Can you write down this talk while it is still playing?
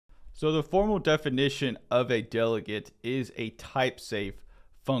So the formal definition of a delegate is a type-safe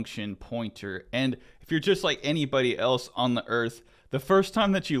function pointer. And if you're just like anybody else on the earth, the first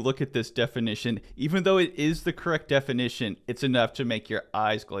time that you look at this definition, even though it is the correct definition, it's enough to make your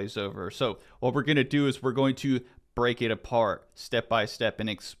eyes glaze over. So what we're going to do is we're going to break it apart step by step and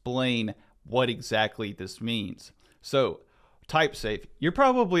explain what exactly this means. So type safe, you're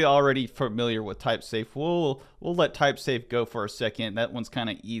probably already familiar with type safe. We'll let type safe go for a second. That one's kind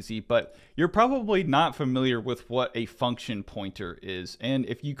of easy, but you're probably not familiar with what a function pointer is. And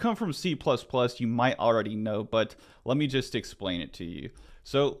if you come from C++, you might already know, but let me just explain it to you.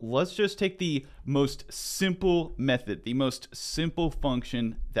 So let's just take the most simple method, the most simple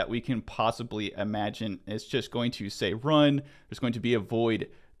function that we can possibly imagine. It's just going to say run, there's going to be a void,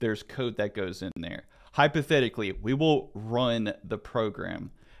 there's code that goes in there. Hypothetically, we will run the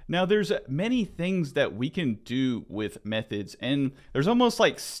program. Now, there's many things that we can do with methods, and there's almost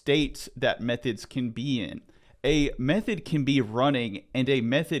like states that methods can be in. A method can be running, and a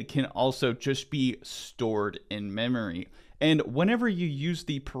method can also just be stored in memory. And whenever you use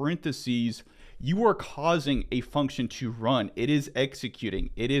the parentheses, you are causing a function to run. It is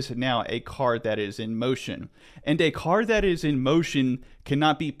executing. It is now a car that is in motion. And a car that is in motion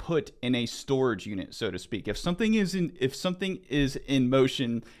cannot be put in a storage unit, so to speak. If something is in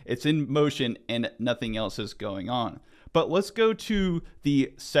motion, it's in motion and nothing else is going on. But let's go to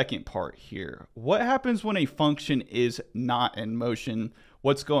the second part here. What happens when a function is not in motion?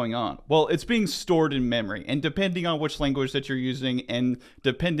 What's going on? Well, it's being stored in memory, and depending on which language that you're using and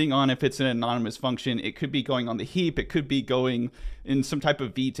depending on if it's an anonymous function, it could be going on the heap, it could be going in some type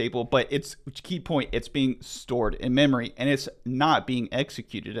of V table, but it's key point, it's being stored in memory and it's not being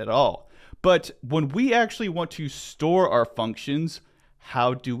executed at all. But when we actually want to store our functions,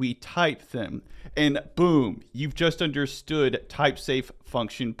 how do we type them? And boom, you've just understood type-safe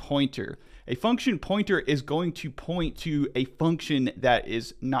function pointer. A function pointer is going to point to a function that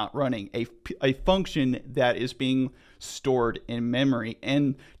is not running, a function that is being stored in memory.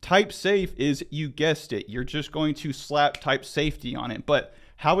 And type safe is, you guessed it, you're just going to slap type safety on it. But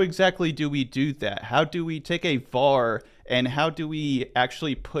how exactly do we do that? How do we take a var and how do we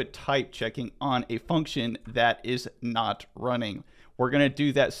actually put type checking on a function that is not running? We're going to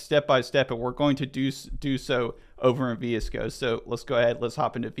do that step by step, and we're going to do so over in VS Code. So let's go ahead, let's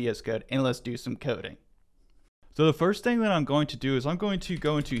hop into VS Code and let's do some coding. So the first thing that I'm going to do is I'm going to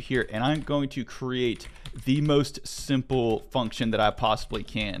go into here and I'm going to create the most simple function that I possibly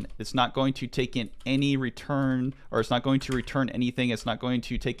can. It's not going to take in any return, or it's not going to return anything. It's not going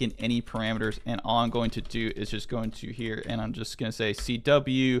to take in any parameters. And all I'm going to do is just go into here and I'm just going to say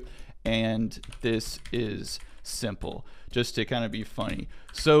CW, and this is simple, just to kind of be funny.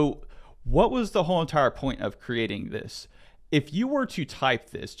 So what was the whole entire point of creating this? If you were to type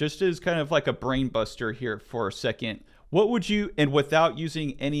this, just as kind of like a brain buster here for a second, what would you, and without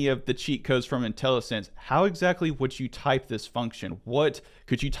using any of the cheat codes from IntelliSense, how exactly would you type this function? What,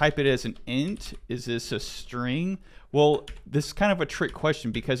 could you type it as an int? Is this a string? Well, this is kind of a trick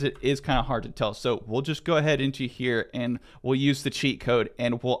question because it is kind of hard to tell. So we'll just go ahead into here and we'll use the cheat code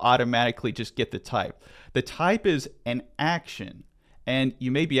and we'll automatically just get the type. The type is an action. And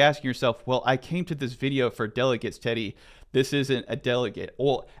you may be asking yourself, well, I came to this video for delegates, Teddy. This isn't a delegate.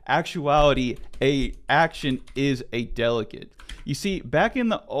 Well, actuality, a action is a delegate. You see, back in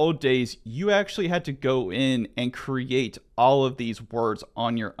the old days, you actually had to go in and create all of these words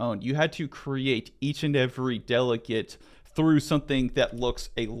on your own. You had to create each and every delegate through something that looks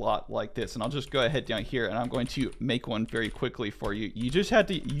a lot like this. And I'll just go ahead down here and I'm going to make one very quickly for you. You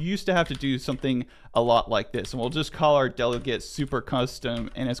used to have to do something a lot like this. And we'll just call our delegate super custom,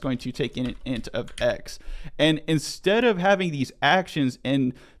 and it's going to take in an int of X. And instead of having these actions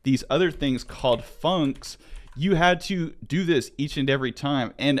and these other things called funcs, you had to do this each and every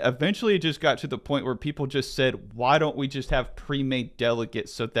time. And eventually it just got to the point where people just said, why don't we just have pre-made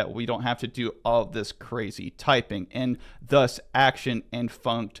delegates so that we don't have to do all this crazy typing? And thus action and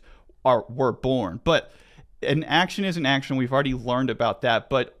func were born. But an action is an action. We've already learned about that.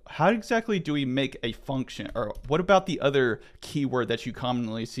 But how exactly do we make a function? Or what about the other keyword that you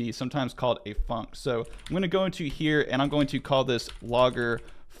commonly see, sometimes called a func? So I'm going to go into here and I'm going to call this logger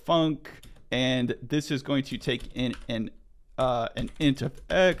func. And this is going to take in an int of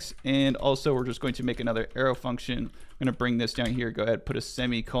X. And also we're just going to make another arrow function. I'm going to bring this down here, go ahead, put a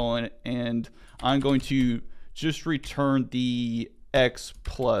semicolon, and I'm going to just return the X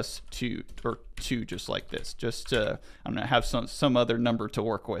plus 2, or 2, just like this. Just I'm going to have some other number to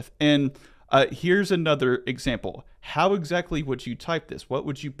work with. And Here's another example. How exactly would you type this? What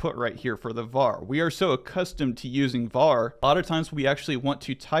would you put right here for the var? We are so accustomed to using var. A lot of times we actually want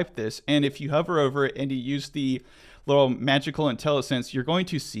to type this, and if you hover over it and you use the little magical IntelliSense, you're going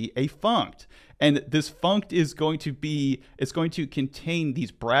to see a funct. And this funct is going to be, it's going to contain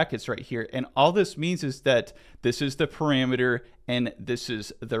these brackets right here. And all this means is that this is the parameter and this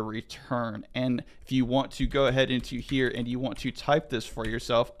is the return. And if you want to go ahead into here and you want to type this for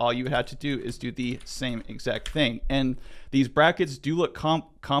yourself, all you have to do is do the same exact thing. And these brackets do look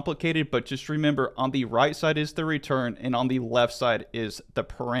complicated, but just remember, on the right side is the return and on the left side is the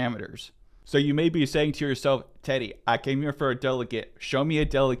parameters. So you may be saying to yourself, Teddy, I came here for a delegate. Show me a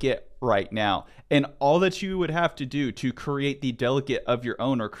delegate right now. And all that you would have to do to create the delegate of your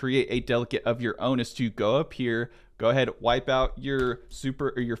own, or create a delegate of your own, is to go up here, go ahead, wipe out your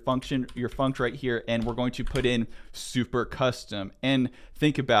super or your func right here, and we're going to put in super custom. And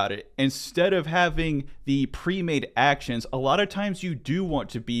think about it. Instead of having the pre-made actions, a lot of times you do want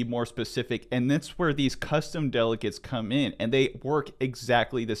to be more specific, and that's where these custom delegates come in, and they work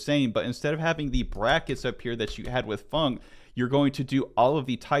exactly the same. But instead of having the brackets up here that you had with func, you're going to do all of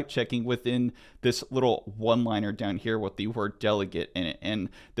the type checking within this little one-liner down here with the word delegate in it. And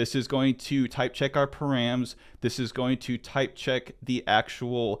this is going to type check our params. This is going to type check the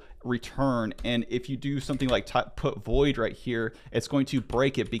actual return. And if you do something like put void right here, it's going to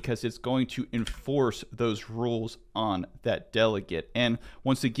break it because it's going to enforce those rules on that delegate. And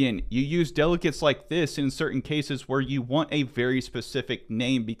once again, you use delegates like this in certain cases where you want a very specific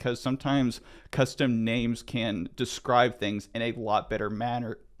name, because sometimes custom names can describe things in a lot better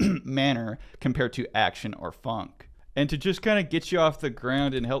manner compared to action or func. And to just kind of get you off the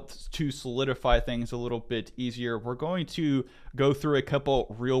ground and help to solidify things a little bit easier, we're going to go through a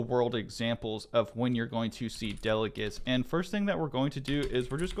couple real world examples of when you're going to see delegates. And first thing that we're going to do is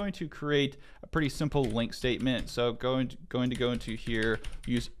we're just going to create a pretty simple link statement. So going to go into here,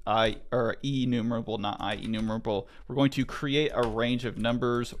 use E enumerable, not I enumerable. We're going to create a range of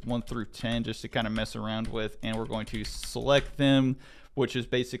numbers 1 through 10 just to kind of mess around with, and we're going to select them, which is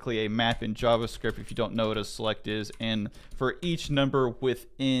basically a map in JavaScript if you don't know what a select is. And for each number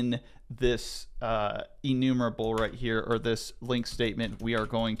within this enumerable right here, or this link statement, we are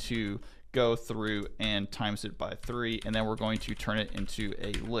going to go through and times it by 3, and then we're going to turn it into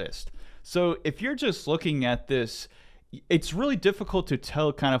a list. So if you're just looking at this, it's really difficult to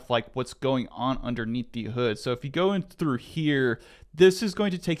tell kind of like what's going on underneath the hood. So if you go in through here, this is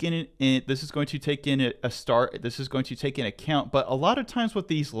going to take in this is going to take in a start, this is going to take in a count. But a lot of times with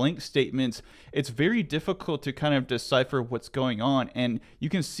these link statements, it's very difficult to kind of decipher what's going on. And you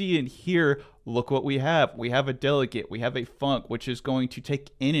can see in here, look what we have. We have a delegate, we have a func, which is going to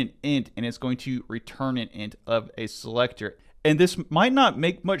take in an int, and it's going to return an int of a selector. And this might not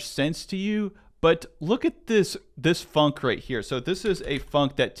make much sense to you, but look at this func right here. So this is a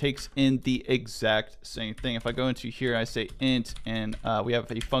func that takes in the exact same thing. If I go into here, I say int, and we have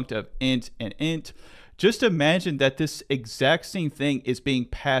a func of int and int. Just imagine that this exact same thing is being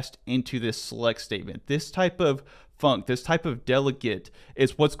passed into this select statement. This type of func, this type of delegate,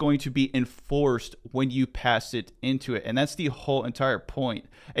 is what's going to be enforced when you pass it into it. And that's the whole entire point.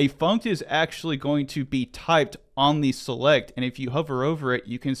 A func is actually going to be typed on the select, and if you hover over it,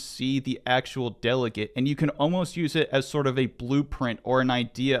 you can see the actual delegate, and you can almost use it as sort of a blueprint or an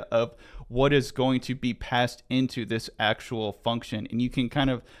idea of what is going to be passed into this actual function. And you can kind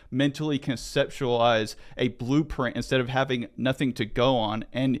of mentally conceptualize a blueprint instead of having nothing to go on.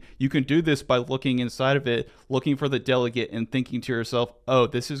 And you can do this by looking inside of it, looking for the delegate, and thinking to yourself, oh,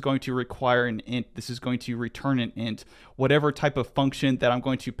 this is going to require an int, this is going to return an int. Whatever type of function that I'm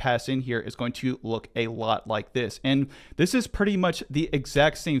going to pass in here is going to look a lot like this. And this is pretty much the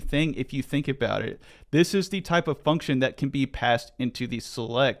exact same thing if you think about it. This is the type of function that can be passed into the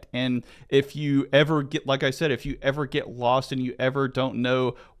select. And if you ever get, like I said, if you ever get lost and you ever don't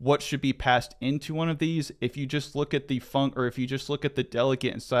know what should be passed into one of these, if you just look at the func, or if you just look at the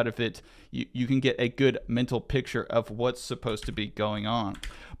delegate inside of it, you can get a good mental picture of what's supposed to be going on.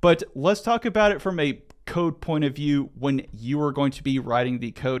 But let's talk about it from a code point of view when you are going to be writing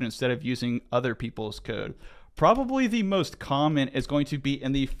the code instead of using other people's code. Probably the most common is going to be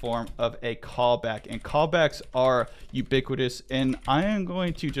in the form of a callback, and callbacks are ubiquitous, and I am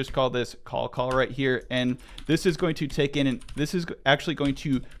going to just call this call right here, and this is going to take in, and this is actually going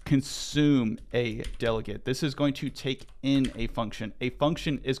to consume a delegate. This is going to take in a function. A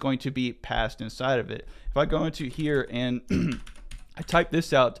function is going to be passed inside of it. If I go into here and I type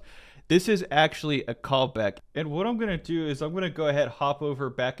this out, this is actually a callback. And what I'm going to do is I'm going to go ahead, hop over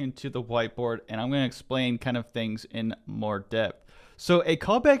back into the whiteboard, and I'm going to explain kind of things in more depth. So a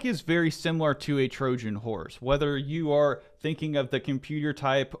callback is very similar to a Trojan horse. Whether you are thinking of the computer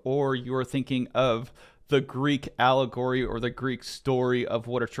type or you're thinking of the Greek allegory or the Greek story of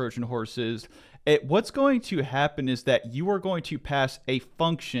what a Trojan horse is, what's going to happen is that you are going to pass a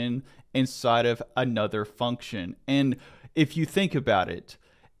function inside of another function. And if you think about it,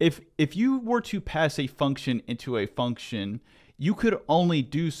 if you were to pass a function into a function, you could only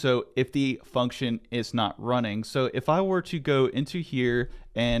do so if the function is not running. So if I were to go into here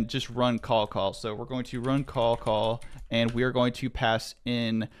and just run call, so we're going to run call, and we are going to pass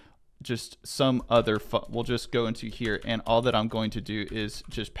in just some other, we'll just go into here, and all that I'm going to do is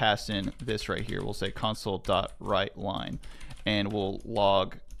just pass in this right here. We'll say console.writeLine, and we'll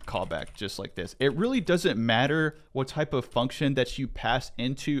log callback just like this. It really doesn't matter what type of function that you pass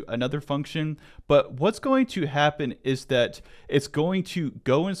into another function, but what's going to happen is that it's going to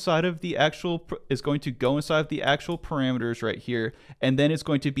go inside of the actual parameters right here, and then it's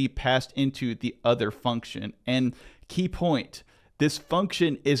going to be passed into the other function. And key point, this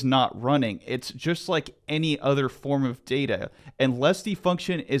function is not running. It's just like any other form of data. Unless the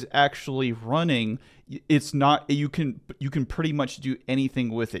function is actually running, it's not, you can pretty much do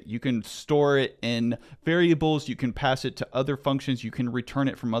anything with it. You can store it in variables, you can pass it to other functions, you can return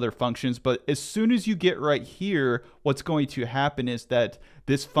it from other functions. But as soon as you get right here, what's going to happen is that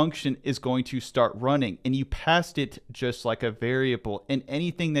this function is going to start running, and you passed it just like a variable, and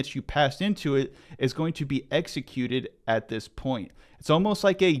anything that you passed into it is going to be executed at this point. It's almost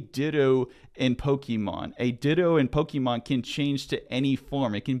like a ditto in Pokemon. A ditto in Pokemon can change to any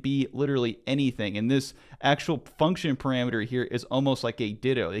form. It can be literally anything. And this actual function parameter here is almost like a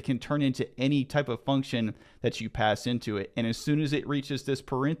ditto. It can turn into any type of function that you pass into it. And as soon as it reaches this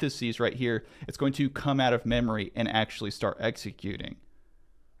parentheses right here, it's going to come out of memory and actually start executing.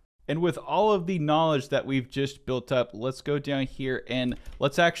 And with all of the knowledge that we've just built up, let's go down here and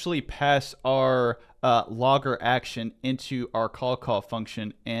let's actually pass our logger action into our call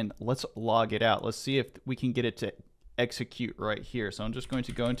function, and let's log it out. Let's see if we can get it to execute right here. So I'm just going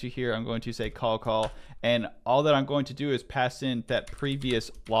to go into here. I'm going to say call, and all that I'm going to do is pass in that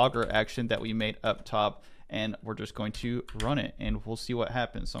previous logger action that we made up top, and we're just going to run it, and we'll see what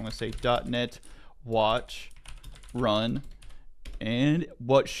happens. So I'm going to say .NET watch run. And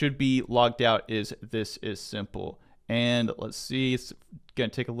what should be logged out is this is simple. And let's see, it's gonna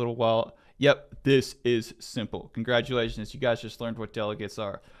take a little while. Yep, this is simple. Congratulations, you guys just learned what delegates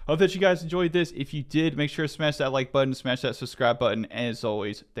are. Hope that you guys enjoyed this. If you did, make sure to smash that like button, smash that subscribe button, and as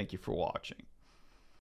always, thank you for watching.